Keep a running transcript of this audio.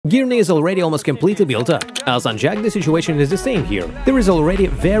Girne is already almost completely built up. Alsancak, the situation is the same here. There is already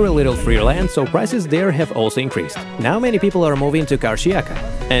very little free land, so prices there have also increased. Now many people are moving to Karshiyaka,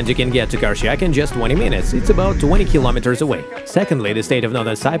 and you can get to Karshiyaka in just 20 minutes, it's about 20 kilometers away. Secondly, the state of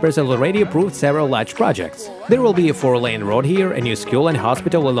Northern Cyprus has already approved several large projects. There will be a 4-lane road here, a new school and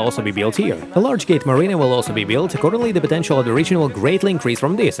hospital will also be built here. A large gate marina will also be built, accordingly the potential of the region will greatly increase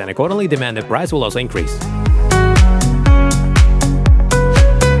from this, and accordingly demanded price will also increase.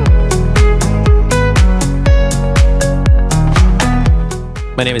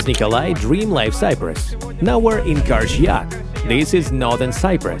 My name is Nikolai, DreamLife Cyprus. Now we're in Karshiyaka. This is Northern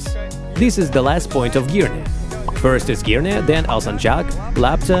Cyprus. This is the last point of Girne. First is Girne, then Alsancak,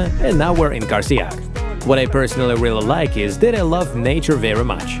 Lapta, and now we're in Karshiyaka. What I personally really like is that I love nature very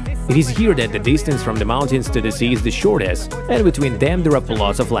much. It is here that the distance from the mountains to the sea is the shortest, and between them there are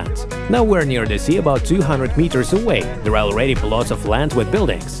plots of land. Now we're near the sea, about 200 meters away. There are already plots of land with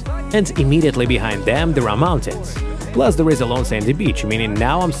buildings, and immediately behind them there are mountains. Plus there is a lone sandy beach, meaning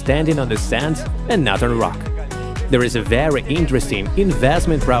now I'm standing on the sand and not on rock. There is a very interesting,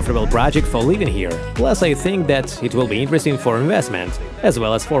 investment profitable project for living here, plus I think that it will be interesting for investment as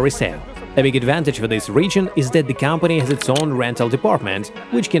well as for resale. A big advantage for this region is that the company has its own rental department,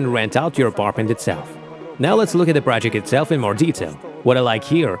 which can rent out your apartment itself. Now let's look at the project itself in more detail. What I like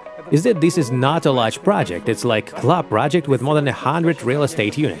here is that this is not a large project, it's like a club project with more than 100 real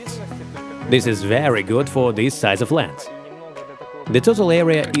estate units. This is very good for this size of land. The total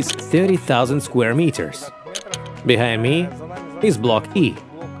area is 30,000 square meters. Behind me is Block E.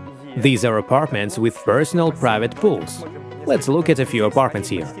 These are apartments with personal private pools. Let's look at a few apartments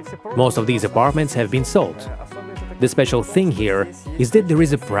here. Most of these apartments have been sold. The special thing here is that there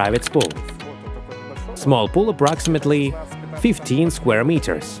is a private pool. Small pool approximately 15 square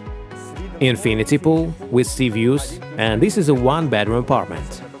meters. Infinity pool with sea views, and this is a one-bedroom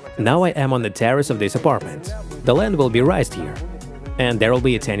apartment. Now I am on the terrace of this apartment. The land will be raised here. And there will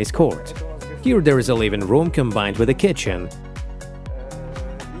be a tennis court. Here there is a living room combined with a kitchen.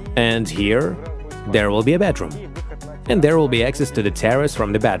 And here there will be a bedroom. And there will be access to the terrace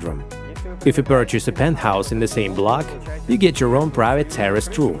from the bedroom. If you purchase a penthouse in the same block, you get your own private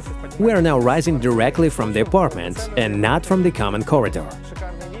terraced roof. We are now rising directly from the apartment and not from the common corridor.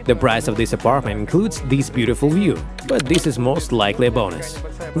 The price of this apartment includes this beautiful view, but this is most likely a bonus.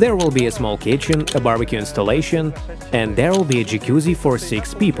 There will be a small kitchen, a barbecue installation, and there will be a jacuzzi for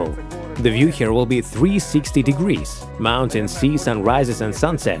 6 people. The view here will be 360 degrees, mountains, sea, sunrises and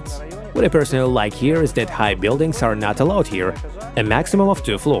sunsets. What I personally like here is that high buildings are not allowed here, a maximum of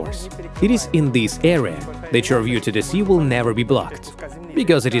 2 floors. It is in this area that your view to the sea will never be blocked,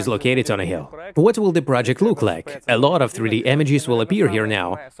 because it is located on a hill. What will the project look like? A lot of 3D images will appear here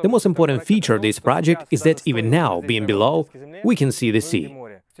now. The most important feature of this project is that even now, being below, we can see the sea.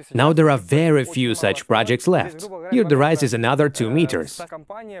 Now there are very few such projects left. Here the rise is another 2 meters.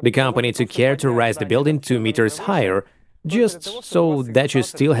 The company took care to raise the building 2 meters higher, just so that you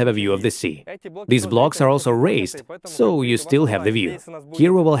still have a view of the sea. These blocks are also raised, so you still have the view.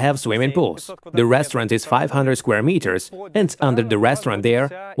 Here we will have swimming pools. The restaurant is 500 square meters, and under the restaurant there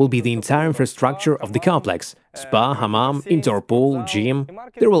will be the entire infrastructure of the complex: spa, hammam, indoor pool, gym.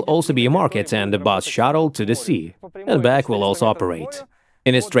 There will also be a market and a bus shuttle to the sea, and back will also operate.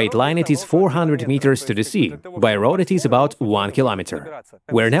 In a straight line it is 400 meters to the sea, by road it is about 1 kilometer.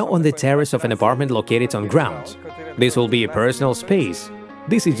 We're now on the terrace of an apartment located on ground. This will be a personal space.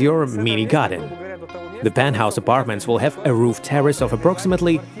 This is your mini garden. The penthouse apartments will have a roof terrace of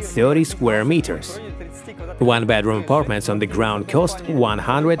approximately 30 square meters. One-bedroom apartments on the ground cost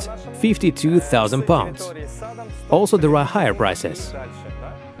 152,000 pounds. Also there are higher prices.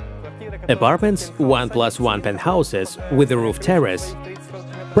 Apartments 1+1 penthouses with a roof terrace,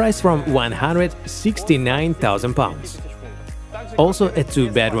 price from 169,000 pounds. Also, a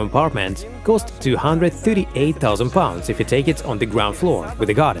 2-bedroom apartment costs 238,000 pounds if you take it on the ground floor with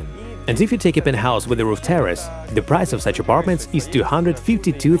a garden. And if you take a penthouse with a roof terrace, the price of such apartments is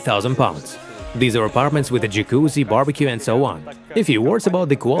 252,000 pounds. These are apartments with a jacuzzi, barbecue and so on. A few words about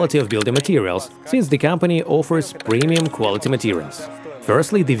the quality of building materials, since the company offers premium quality materials.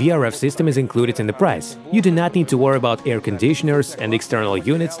 Firstly, the VRF system is included in the price. You do not need to worry about air conditioners and external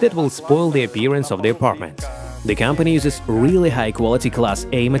units that will spoil the appearance of the apartment. The company uses really high-quality Class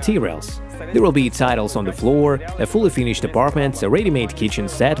A materials. There will be tiles on the floor, a fully finished apartment, a ready-made kitchen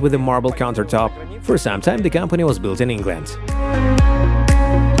set with a marble countertop. For some time, the company was built in England.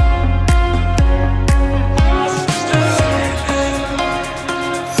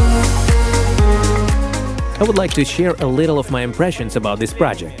 I would like to share a little of my impressions about this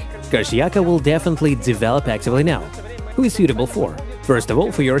project. Karshiyaka will definitely develop actively now. Who is suitable for? First of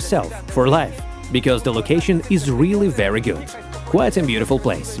all, for yourself, for life, because the location is really very good. Quite a beautiful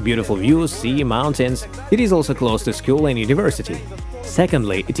place, beautiful views, sea, mountains. It is also close to school and university.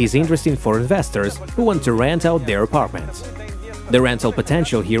 Secondly, it is interesting for investors who want to rent out their apartments. The rental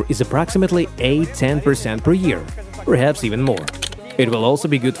potential here is approximately 8–10% per year, perhaps even more. It will also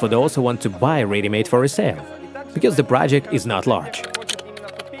be good for those who want to buy ready-made for a sale, because the project is not large.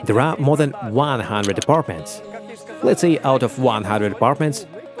 There are more than 100 apartments. Let's say out of 100 apartments,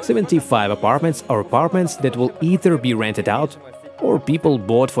 75 apartments are apartments that will either be rented out or people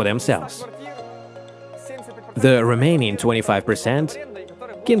bought for themselves. The remaining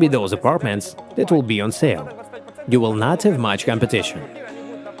 25% can be those apartments that will be on sale. You will not have much competition.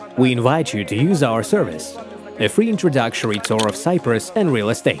 We invite you to use our service, a free introductory tour of Cyprus and real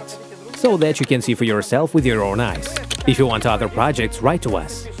estate, so that you can see for yourself with your own eyes. If you want other projects, write to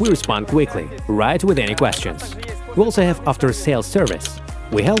us. We respond quickly. Write with any questions. We also have after-sales service.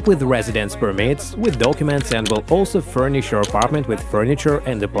 We help with residence permits, with documents, and will also furnish your apartment with furniture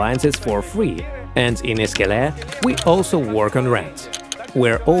and appliances for free. And in Iskele, we also work on rent.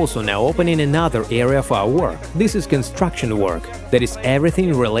 We're also now opening another area for our work. This is construction work, that is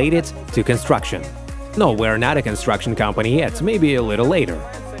everything related to construction. No, we're not a construction company yet, maybe a little later.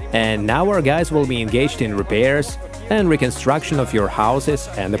 And now our guys will be engaged in repairs and reconstruction of your houses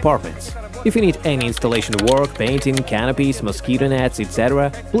and apartments. If you need any installation work, painting, canopies, mosquito nets,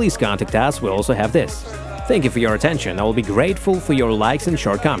 etc., please contact us, we also have this. Thank you for your attention, I will be grateful for your likes and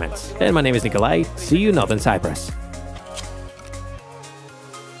short comments. And my name is Nikolai, see you in Northern Cyprus.